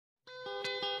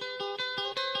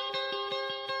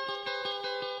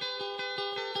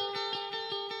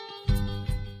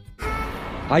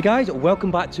Hi guys,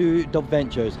 welcome back to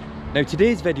Dubventures. Now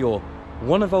today's video,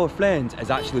 one of our friends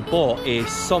has actually bought a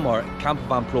summer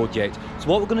campervan project. So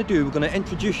what we're going to do, we're going to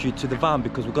introduce you to the van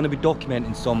because we're going to be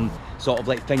documenting some sort of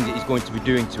like things that he's going to be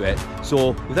doing to it.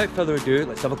 So without further ado,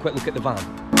 let's have a quick look at the van.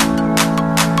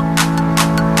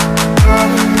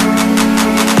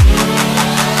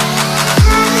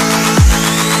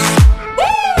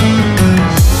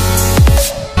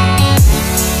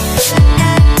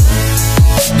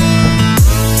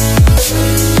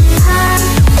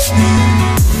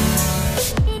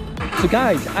 So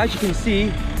guys, as you can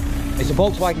see, it's a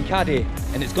Volkswagen Caddy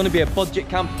and it's going to be a budget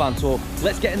camper van, so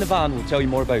let's get in the van, we'll tell you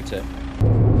more about it.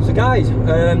 So guys,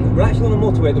 we're actually on the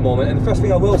motorway at the moment, and the first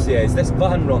thing I will say is this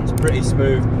van runs pretty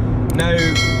smooth. Now,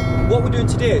 what we're doing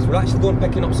today is we're actually going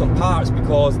picking up some parts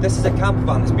because this is a camper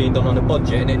van that's being done on a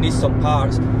budget and it needs some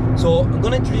parts. So I'm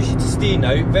going to introduce you to Steve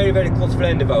now, very close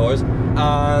friend of ours,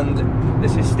 and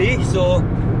this is Steve, so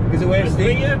here's a wave,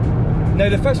 Steve. Now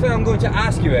the first thing I'm going to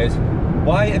ask you is,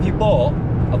 why have you bought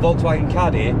a Volkswagen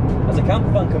Caddy as a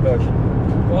campervan conversion?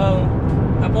 Well,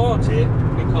 I bought it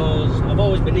because I've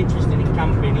always been interested in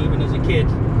camping, even as a kid.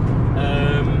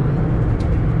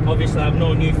 Obviously I've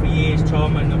known you for years,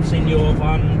 Tom, and I've seen your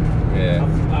van. Yeah.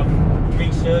 I've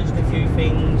researched a few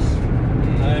things,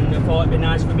 and I thought it'd be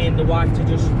nice for me and the wife to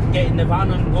just get in the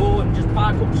van and go and just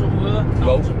park up somewhere.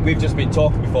 Well, we've just been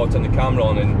talking before to turn the camera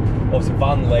on, and obviously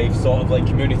Vanlife sort of like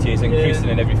community is increasing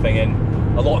and everything, and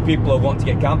a lot of people are wanting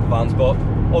to get camper vans, but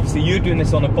obviously you're doing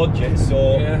this on a budget,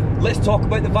 so let's talk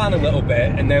about the van a little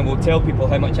bit and then we'll tell people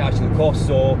how much it actually costs.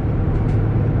 So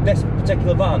this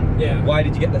particular van, why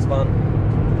did you get this van?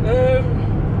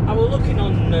 I was looking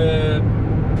on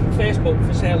Facebook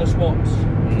for sale of swaps,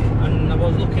 and I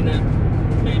was looking at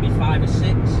maybe 5 or 6.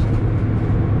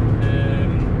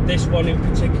 This one in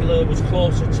particular was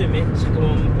closer to me to go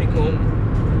and pick up.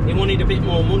 He wanted a bit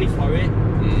more money for it.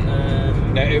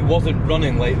 Now it wasn't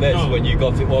running like this when you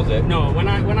got it, was it? No, when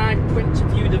I went to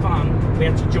view the van, we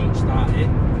had to jump start it.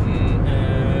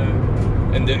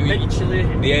 And eventually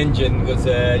the engine was,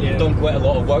 you've done quite a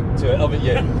lot of work to it, haven't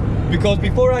you? Because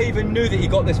before I even knew that he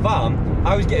got this van,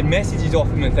 I was getting messages off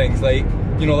him and things like,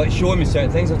 you know, like showing me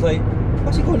certain things. I was like,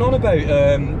 what's he going on about?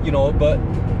 You know, but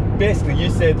basically you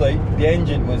said like the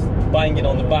engine was banging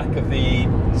on the back of the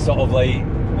sort of like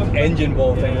engine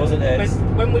wall thing, wasn't it?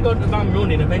 When we got the van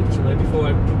running eventually, before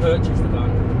I purchased the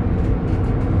van,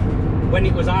 when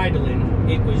it was idling,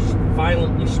 it was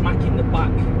violently smacking the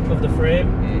back of the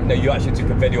frame. Now you actually took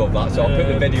a video of that, so I'll put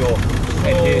the video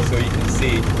in here so you can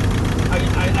see.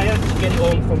 I had to get it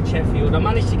home from Sheffield. I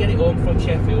managed to get it home from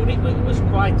Sheffield. It was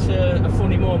quite a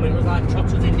funny moment. It was like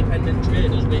Trotters Independent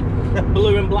Traders with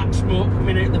blue and black smoke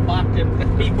coming out the back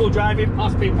and people driving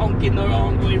past me honking their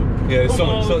horn going, yeah, there's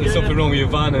something wrong with your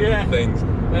van and things.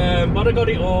 But I got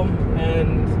it home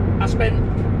and I spent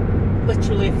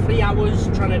literally 3 hours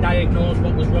trying to diagnose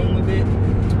what was wrong with it.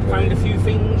 Found a few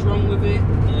things wrong with it.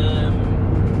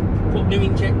 Put new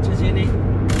injectors in it.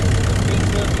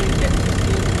 Refurb the injectors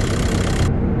in.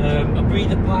 A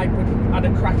breather pipe had a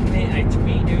crack in it, I had to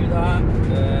redo that.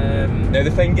 Now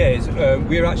the thing is,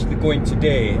 we're actually going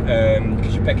today,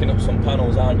 because you're picking up some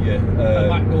panels, aren't you? A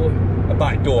back door. A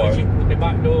back door. The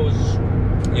back door's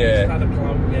had a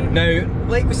clamp, Now,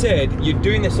 like we said, you're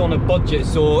doing this on a budget,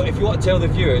 so if you want to tell the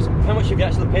viewers, how much have you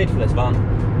actually paid for this van?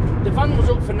 The van was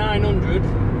up for 900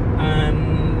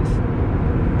 and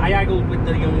I haggled with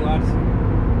the young lad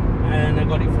and I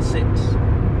got it for 6.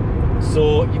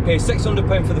 So you pay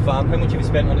 £600 for the van. How much have you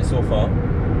spent on it so far?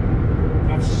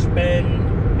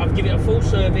 I've given it a full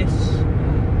service,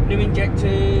 new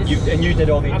injectors. And you did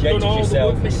all the injectors yourself? I've done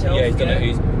all the work myself. Yeah, he's done it.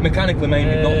 He's mechanically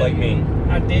minded, not like me.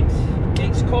 I did.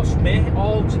 It's cost me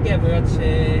all together, I'd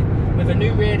say, with a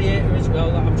new radiator as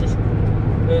well that I've just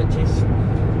purchased,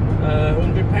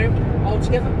 £100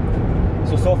 altogether.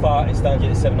 So far it stands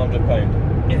at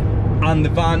 £700. Yeah. And the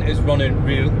van is running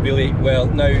really well.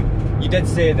 Now, you did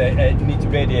say that it needs a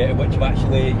radiator, which you've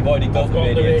already got the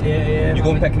radiator. You're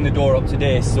going picking the door up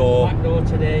today, so... Back door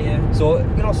today, yeah. So,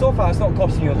 you know, so far it's not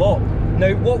costing you a lot.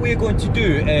 Now, what we're going to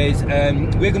do is,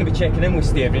 we're going to be checking in with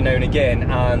Steve every now and again,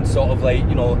 and sort of like,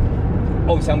 you know,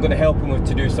 obviously I'm going to help him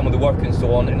to do some of the work and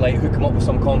so on, and like hook him up with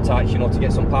some contacts, you know, to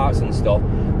get some parts and stuff.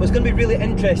 But it's going to be really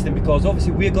interesting because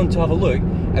obviously we're going to have a look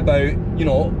about, you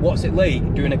know, what's it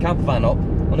like doing a camper van up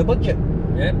on a budget.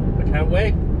 Yeah, I can't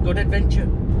wait. Good adventure.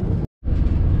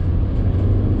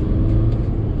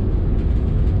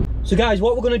 So guys,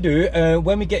 what we're going to do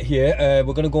when we get here,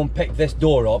 we're going to go and pick this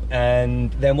door up,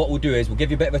 and then what we'll do is we'll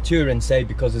give you a bit of a tour inside,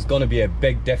 because there's going to be a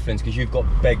big difference, because you've got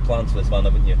big plans for this van,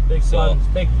 haven't you? Big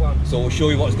plans. So we'll show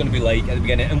you what it's going to be like at the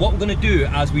beginning, and what we're going to do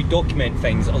as we document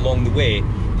things along the way,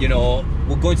 you know,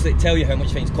 we're going to tell you how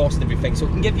much things cost and everything, so it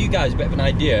can give you guys a bit of an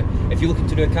idea, if you're looking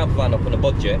to do a camper van up on a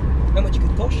budget, how much it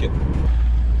could cost you.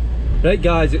 Right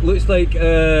guys, it looks like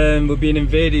we're being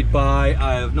invaded by,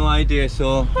 I have no idea,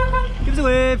 so give us a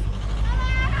wave.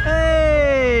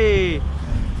 Hey!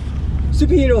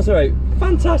 Superheroes, alright.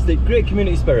 Fantastic, great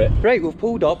community spirit. Right, we've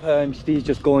pulled up. Steve's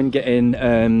just going getting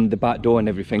the back door and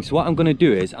everything. So what I'm going to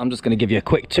do is I'm just going to give you a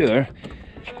quick tour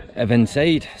of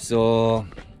inside. So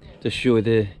just show you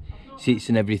the seats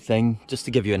and everything, just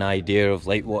to give you an idea of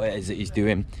like what it is that he's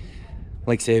doing.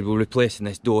 Like I said, we're replacing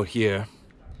this door here.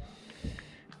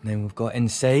 And then we've got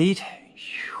inside.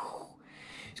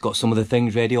 He's got some of the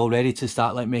things ready already to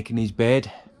start like making his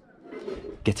bed.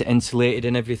 Get it insulated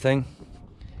and everything.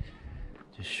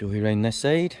 Just show you around this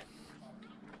side.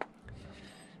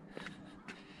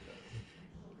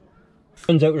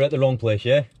 Turns out we're at the wrong place,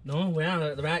 yeah? No, we are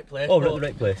at the right place. Oh, we're at the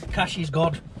right place. Cash is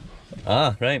God.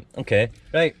 Ah, right, okay.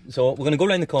 Right, so we're going to go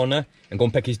around the corner and go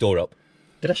and pick his door up.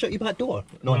 Did I shut your back door?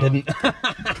 No, I didn't.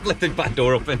 I left the back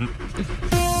door open.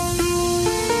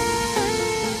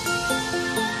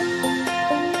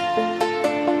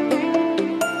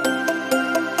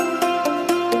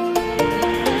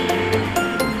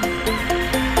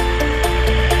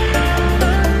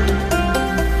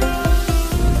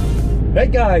 Right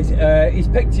guys, he's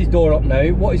picked his door up now.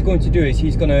 What he's going to do is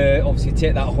he's going to obviously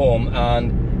take that home,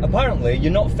 and apparently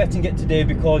you're not fitting it today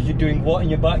because you're doing what in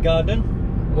your back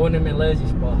garden? Going in my lazy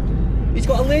spot. He's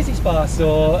got a lazy spa,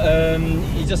 so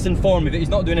he's just informed me that he's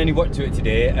not doing any work to it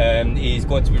today. He's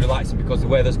going to be relaxing because the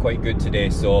weather's quite good today,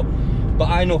 so. But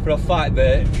I know for a fact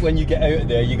that when you get out of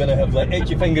there, you're going to have like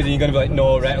itchy fingers and you're going to be like,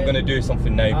 no, right, I'm going to do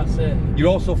something now. That's it. You're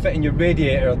also fitting your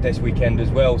radiator this weekend as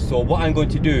well. So what I'm going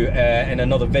to do in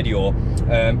another video,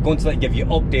 I'm going to like give you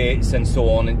updates and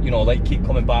so on, and you know, like keep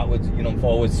coming backwards, you know,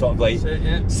 forwards, sort of like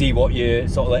see what you're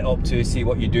sort of like up to, see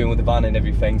what you're doing with the van and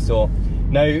everything. So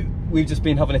now we've just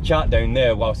been having a chat down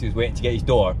there whilst he was waiting to get his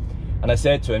door, and I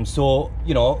said to him, so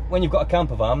you know, when you've got a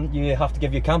camper van, you have to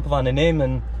give your camper van a name.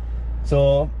 And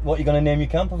so, what are you going to name your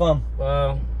camper van?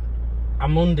 Well,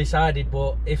 I'm undecided,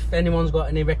 but if anyone's got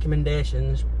any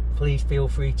recommendations, please feel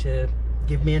free to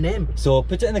give me a name. So,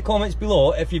 put it in the comments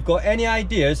below if you've got any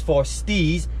ideas for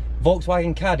Steve's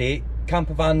Volkswagen Caddy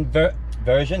camper van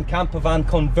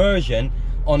conversion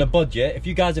on a budget. If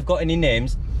you guys have got any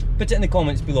names, put it in the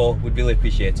comments below, we'd really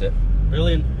appreciate it.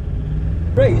 Brilliant.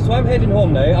 Right, so I'm heading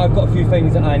home now. I've got a few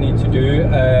things that I need to do.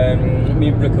 Me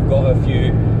and Brooke have got a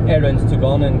few errands to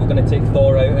run, and we're going to take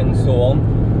Thor out and so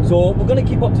on. So we're going to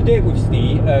keep up to date with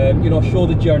Steve, you know, show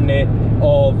the journey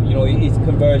of, you know, his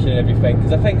conversion and everything.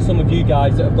 Because I think some of you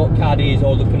guys that have got caddies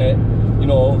or looking at, you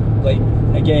know, like,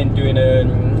 again, doing a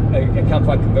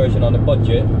camper conversion on a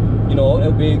budget, you know,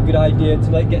 it'll be a good idea to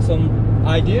like get some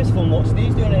ideas from what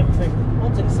Steve's doing and everything,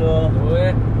 won't it? So,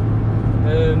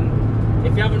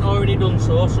 if you haven't already done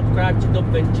so, subscribe to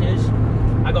Dubventures.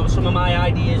 I got some of my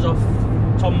ideas off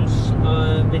Tom's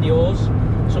videos,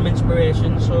 some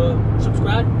inspiration, so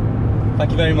subscribe. Thank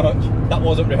you very much. That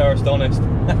wasn't rehearsed, honest.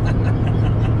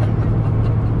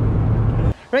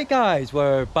 Right guys,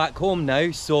 we're back home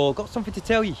now, so got something to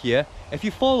tell you here. If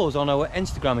you follow us on our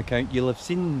Instagram account, you'll have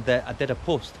seen that I did a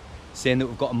post saying that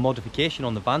we've got a modification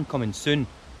on the van coming soon,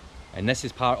 and this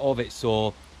is part of it.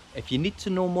 So if you need to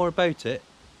know more about it,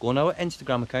 go on our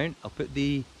Instagram account. I'll put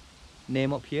the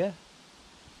name up here.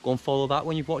 Go and follow that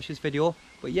when you've watched this video.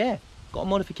 But yeah, got a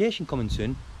modification coming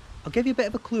soon. I'll give you a bit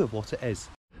of a clue of what it is.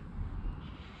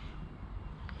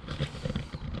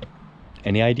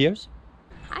 Any ideas?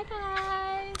 Hi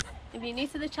guys! If you're new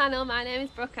to the channel, my name is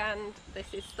Brooke and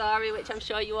this is Story, which I'm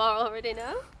sure you all already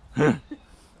know.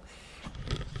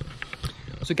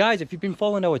 So guys, if you've been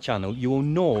following our channel, you will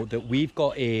know that we've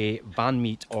got a van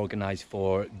meet organised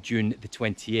for June the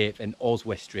 28th in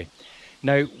Oswestry.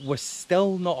 Now, we're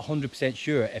still not 100%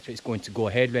 sure if it's going to go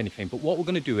ahead or anything, but what we're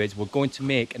going to do is we're going to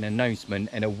make an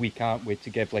announcement in a week, aren't we, to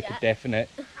give like a definite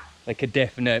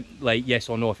like yes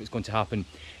or no if it's going to happen.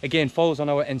 Again, follow us on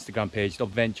our Instagram page,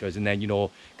 dubventures, and then, you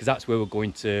know, because that's where we're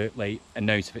going to like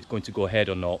announce if it's going to go ahead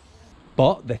or not.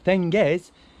 But the thing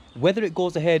is, whether it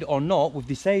goes ahead or not, we've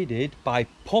decided by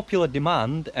popular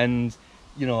demand, and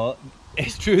you know,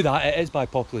 it's true that it is by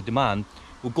popular demand,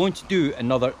 we're going to do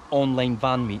another online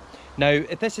van meet. Now,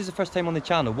 if this is the first time on the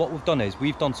channel, what we've done is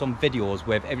we've done some videos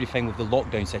with everything with the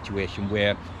lockdown situation,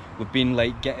 where we've been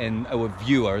like getting our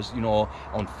viewers, you know,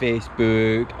 on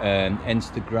Facebook,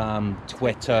 Instagram,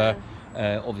 Twitter,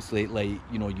 obviously like,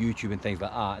 you know, YouTube and things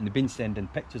like that, and they've been sending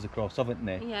pictures across, haven't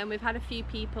they? Yeah, and we've had a few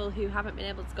people who haven't been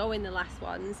able to go in the last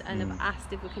ones and have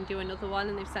asked if we can do another one,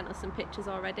 and they've sent us some pictures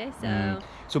already.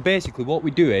 So Basically what we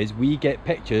do is we get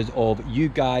pictures of you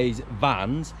guys'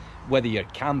 vans, whether you're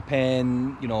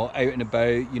camping, you know, out and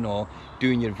about, you know,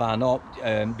 doing your van up,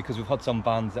 because we've had some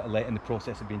vans that are like in the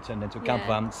process of being turned into a camper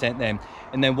van, sent them,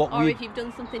 and then what if you've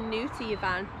done something new to your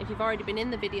van, if you've already been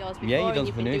in the videos before and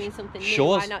you've been doing something new,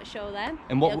 why not show them?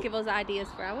 And they'll give us ideas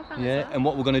for our van as well. And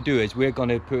what we're going to do is we're going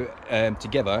to put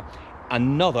together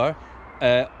another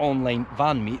online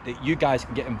van meet that you guys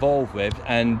can get involved with,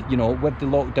 and you know, with the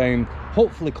lockdown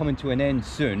hopefully coming to an end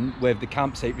soon, with the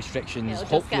campsite restrictions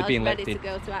hopefully being lifted, ready to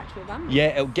go to actual van meet. Yeah,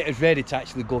 it'll get us ready to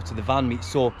actually go to the van meet.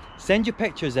 So send your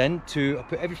pictures in to, I'll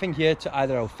put everything here, to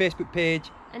either our Facebook page,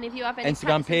 and if you have any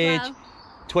Instagram page,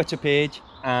 Twitter page,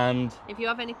 and if you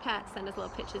have any pets, send us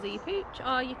little pictures of your pooch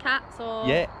or your cats or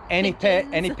any pigeons.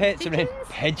 any pets or any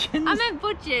pigeons. I meant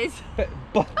budgies.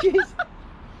 Budgies.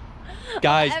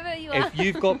 Guys, if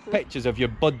you've got pictures of your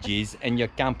budgies in your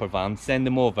camper van, send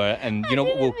them over, and you know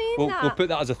we'll put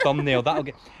that as a thumbnail. That'll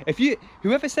get,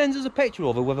 whoever sends us a picture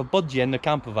over with a budgie in their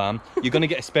camper van, you're gonna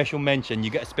get a special mention. You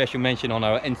get a special mention on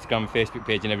our Instagram, Facebook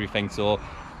page, and everything. So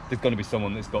there's gonna be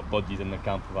someone that's got budgies in their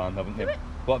camper van, haven't they?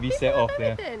 What have you set off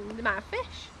there? They might have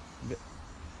fish.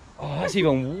 Oh, that's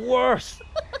even worse.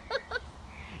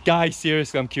 Guys,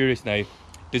 seriously, I'm curious now.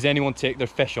 Does anyone take their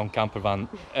fish on camper van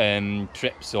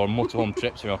trips or motorhome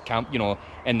trips, or camp, you know,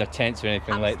 in their tents or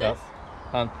anything like that?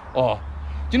 Do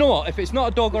you know what? If it's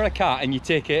not a dog or a cat and you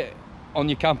take it on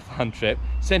your camper van trip,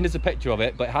 send us a picture of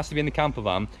it, but it has to be in the camper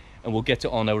van, and we'll get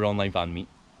it on our online van meet.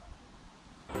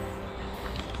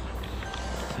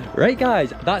 Right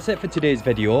guys, that's it for today's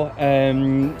video.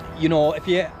 You know, if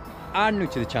you are new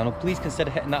to the channel, please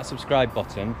consider hitting that subscribe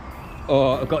button.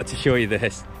 Oh, I've got to show you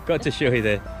this. Got to show you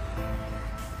this.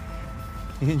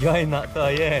 Enjoying that though,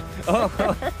 yeah. Oh,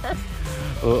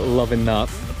 loving that.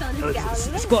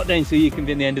 Squat down so you can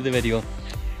be in the end of the video.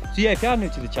 So yeah, if you are new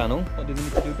to the channel, what do they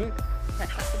need to do, Brooke?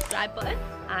 Press that subscribe button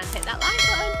and hit that like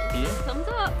button and give us a thumbs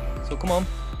up. So come on,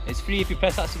 it's free if you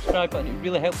press that subscribe button. It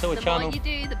really helps our channel. The more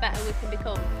you do, the better we can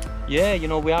become. Yeah, you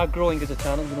know, we are growing as a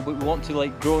channel, you know, but we want to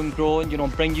like grow and you know,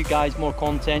 bring you guys more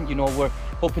content. You know, we're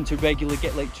hoping to regularly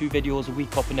get like 2 videos a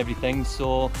week up and everything.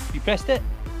 So you pressed it?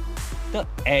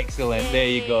 Excellent. Yay. There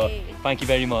you go. Thank you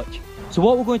very much. So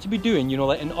what we're going to be doing, you know,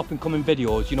 like in up and coming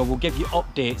videos, you know, we'll give you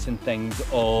updates and things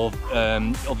of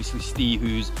obviously Steve,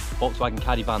 whose Volkswagen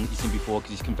Caddy van that you've seen before,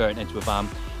 because he's converting into a van.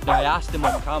 Now I asked him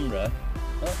off camera,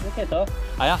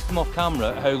 I asked him off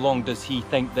camera how long does he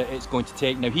think that it's going to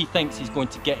take. Now he thinks he's going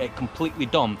to get it completely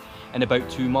done in about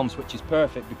 2 months, which is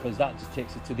perfect, because that just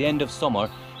takes it to the end of summer.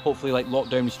 Hopefully like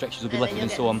lockdown restrictions will be lifted and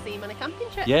so on. See him on a camping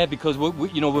trip. Yeah, because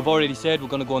you know, we've already said we're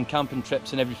going to go on camping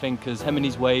trips and everything, because him and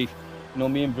his wife, you know,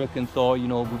 me and Brooke and Thor, you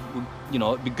know, you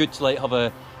know, it'd be good to like have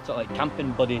a sort of like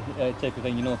camping buddy type of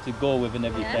thing, you know, to go with and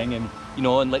everything, and you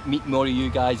know, and like meet more of you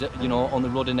guys, you know, on the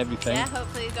road and everything. Yeah,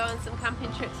 hopefully go on some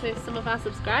camping trips with some of our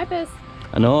subscribers.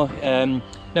 I know.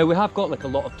 Now we have got like a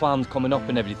lot of plans coming up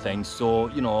and everything, so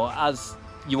you know, as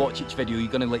you watch each video,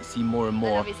 you're gonna like see more and more.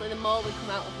 And obviously, the more we come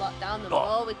out of lockdown, the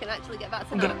more we can actually get back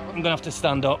to normal. I'm gonna have to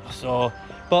stand up. So,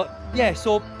 but yeah,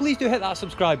 so please do hit that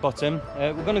subscribe button.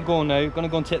 We're gonna go now. We're gonna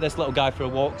go and take this little guy for a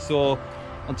walk. So,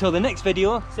 until the next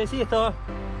video, say see you, Thor.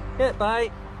 Yeah,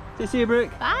 bye. Say see you,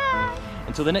 Brooke. Bye.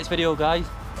 Until the next video, guys.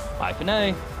 Bye for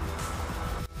now.